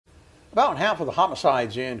About half of the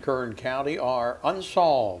homicides in Kern County are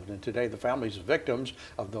unsolved, and today the families of victims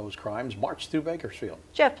of those crimes marched through Bakersfield.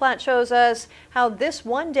 Jeff Platt shows us how this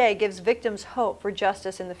one day gives victims hope for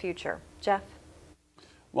justice in the future. Jeff?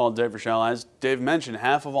 Well, Dave Rochelle, as Dave mentioned,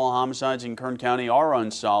 half of all homicides in Kern County are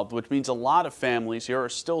unsolved, which means a lot of families here are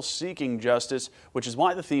still seeking justice, which is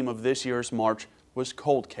why the theme of this year's march was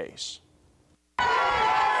Cold Case.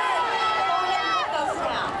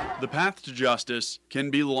 The path to justice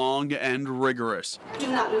can be long and rigorous. Do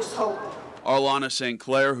not lose hope. Arlana St.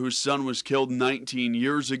 Clair, whose son was killed 19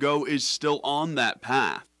 years ago, is still on that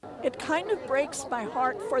path. It kind of breaks my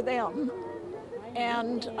heart for them,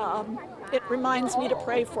 and it reminds me to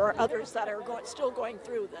pray for others that are still going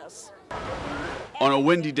through this. On a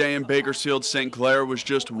windy day in Bakersfield, St. Clair was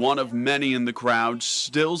just one of many in the crowd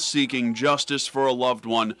still seeking justice for a loved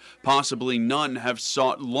one. Possibly none have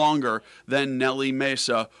sought longer than Nellie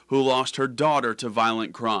Mesa, who lost her daughter to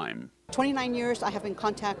violent crime. 29 years I have been in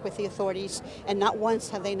contact with the authorities, and not once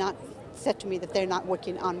have they not said to me that they're not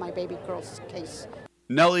working on my baby girl's case.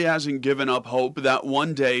 Nellie hasn't given up hope that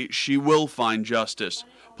one day she will find justice.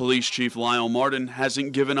 Police Chief Lyle Martin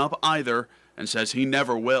hasn't given up either and says he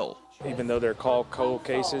never will. Even though they're called cold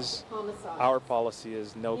cases, our policy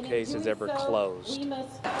is no case is ever closed.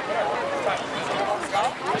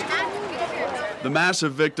 The mass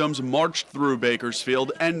of victims marched through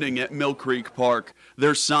Bakersfield, ending at Mill Creek Park.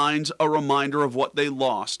 Their signs a reminder of what they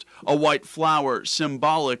lost, a white flower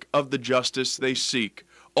symbolic of the justice they seek.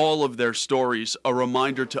 All of their stories a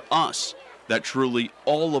reminder to us that truly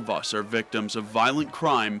all of us are victims of violent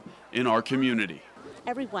crime in our community.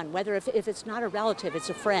 Everyone, whether if it's not a relative, it's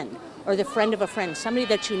a friend or the friend of a friend, somebody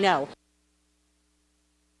that you know.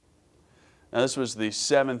 Now, this was the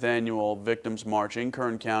 7th annual Victims March in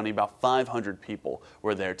Kern County. About 500 people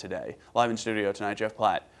were there today. Live in studio tonight, Jeff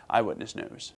Platt, Eyewitness News.